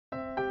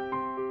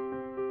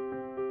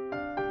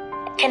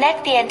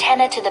Connect the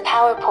antenna to the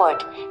power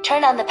port,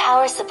 turn on the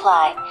power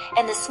supply,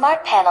 and the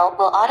smart panel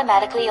will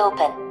automatically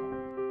open.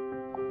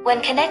 When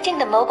connecting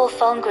the mobile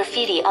phone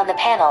graffiti on the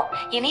panel,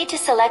 you need to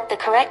select the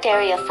correct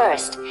area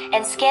first,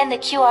 and scan the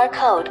QR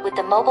code with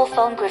the mobile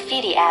phone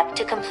graffiti app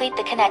to complete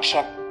the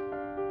connection.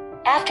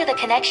 After the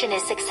connection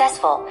is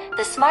successful,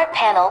 the smart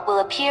panel will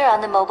appear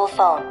on the mobile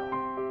phone.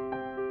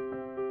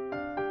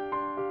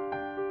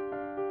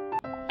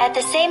 At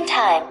the same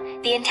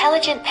time, the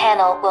intelligent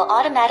panel will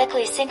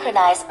automatically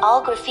synchronize all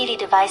graffiti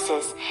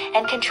devices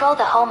and control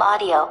the home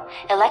audio,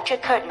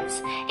 electric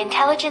curtains,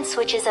 intelligent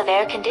switches of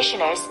air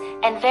conditioners,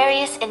 and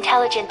various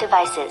intelligent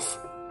devices.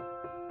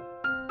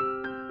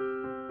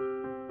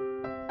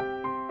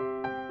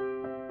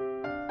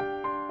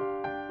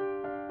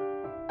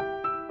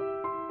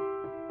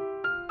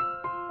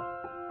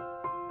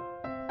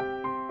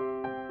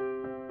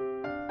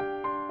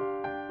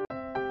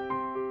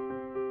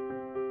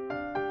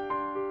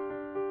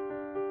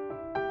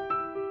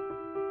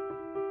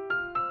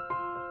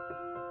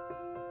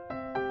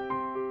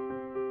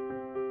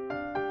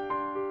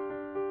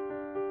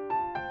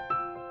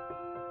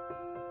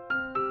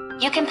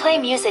 You can play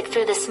music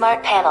through the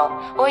smart panel,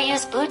 or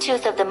use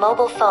Bluetooth of the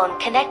mobile phone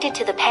connected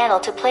to the panel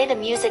to play the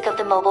music of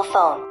the mobile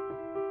phone.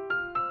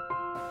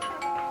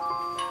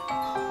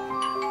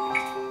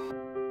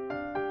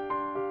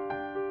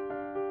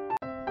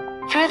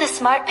 Through the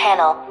smart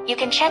panel, you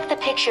can check the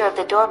picture of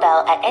the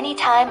doorbell at any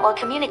time or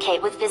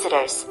communicate with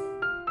visitors.